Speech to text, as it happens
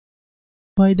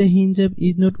Why the Hinge app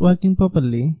is not working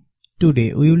properly?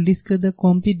 Today we will discuss the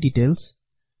complete details.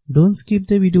 Don't skip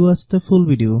the video, watch the full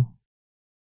video.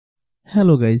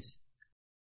 Hello guys,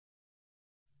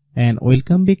 and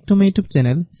welcome back to my YouTube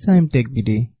channel Shaem Tech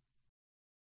Video.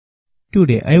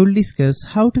 Today I will discuss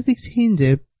how to fix Hinge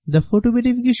app. The photo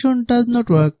verification does not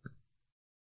work.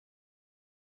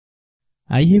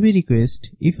 I have a request.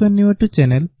 If you are new to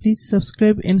channel, please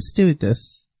subscribe and stay with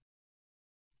us.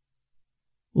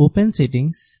 Open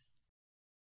settings.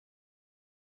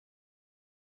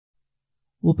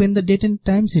 Open the date and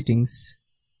time settings.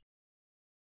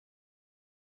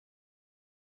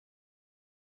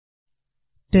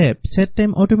 Tap set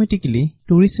time automatically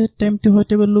to reset time to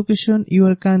whatever location you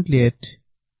are currently at.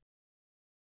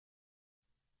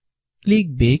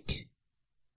 Click back.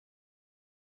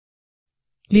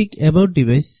 Click about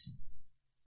device.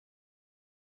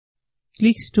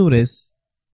 Click storage.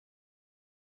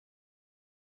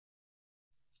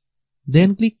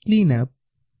 Then click clean up.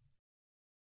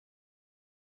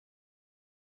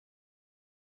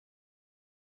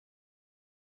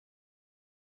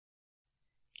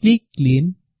 Click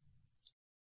clean.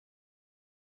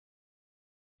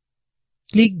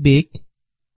 Click back.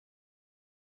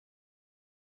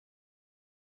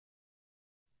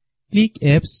 Click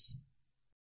apps.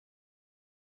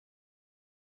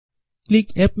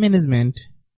 Click app management.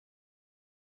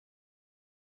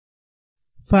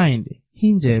 Find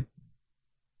Hinge app.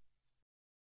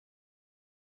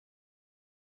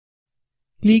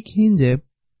 Click Hinge app.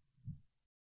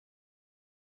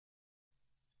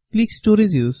 Click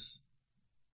storage use.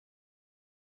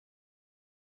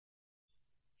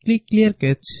 Click clear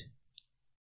cache.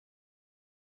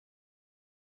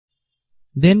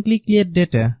 Then click clear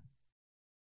data.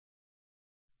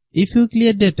 If you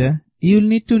clear data, you will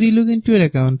need to relog into your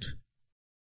account.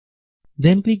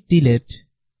 Then click delete.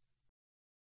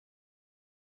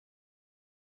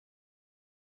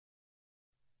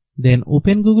 Then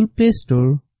open Google Play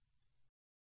Store.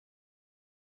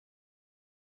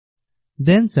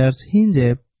 Then search Hinge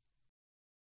app.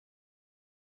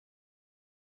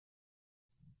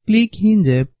 Click Hinge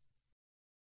app.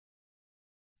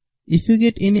 If you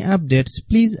get any updates,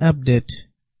 please update.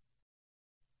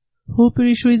 Hope your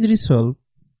issue is resolved.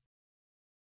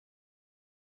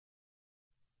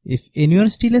 If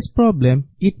anyone still has problem,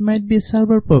 it might be a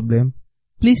server problem.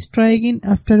 Please try again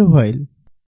after a while.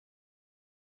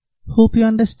 Hope you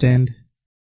understand.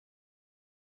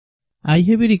 I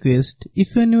have a request.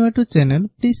 If you are new to channel,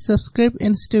 please subscribe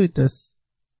and stay with us.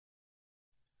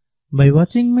 By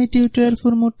watching my tutorial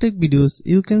for more tech videos,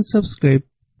 you can subscribe.